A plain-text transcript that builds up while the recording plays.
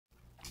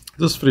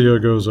This video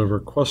goes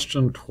over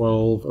question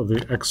 12 of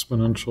the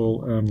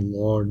exponential and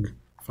log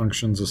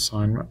functions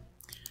assignment.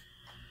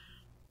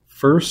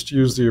 First,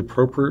 use the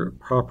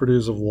appropriate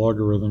properties of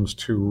logarithms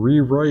to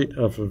rewrite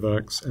f of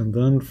x and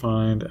then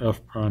find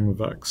f prime of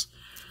x.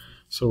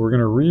 So we're going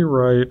to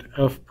rewrite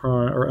f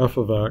prime or f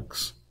of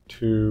x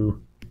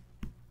to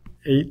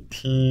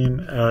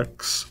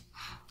 18x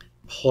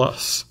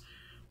plus.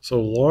 So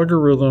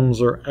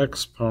logarithms are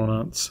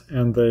exponents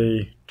and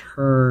they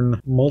turn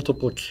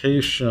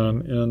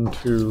multiplication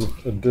into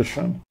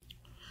addition.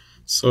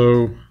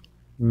 So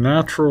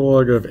natural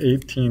log of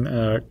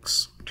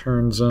 18x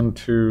turns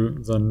into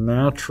the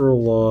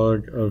natural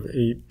log of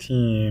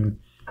 18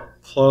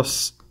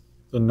 plus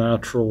the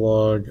natural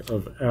log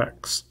of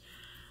x.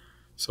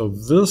 So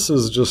this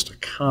is just a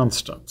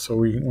constant. So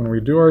when we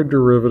do our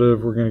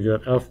derivative, we're going to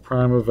get f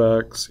prime of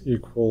x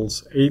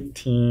equals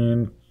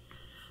 18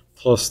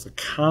 plus the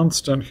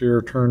constant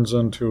here turns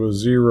into a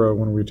 0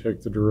 when we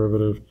take the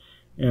derivative,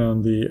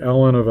 and the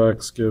ln of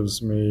x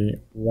gives me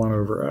 1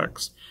 over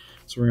x.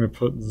 So we're going to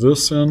put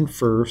this in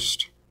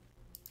first.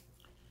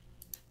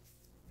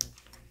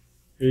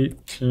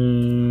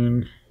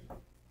 18x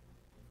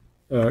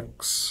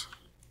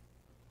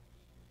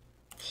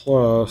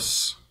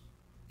plus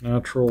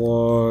natural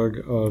log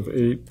of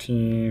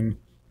 18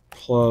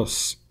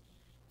 plus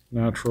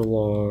natural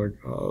log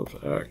of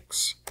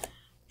x.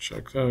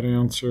 Check that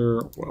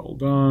answer, well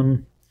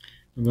done.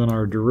 And then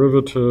our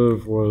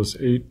derivative was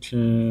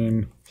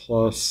 18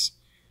 plus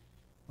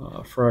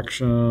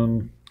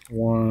fraction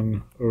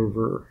 1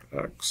 over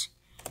x.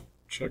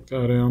 Check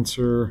that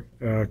answer,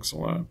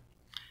 excellent.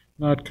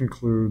 That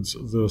concludes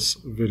this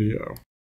video.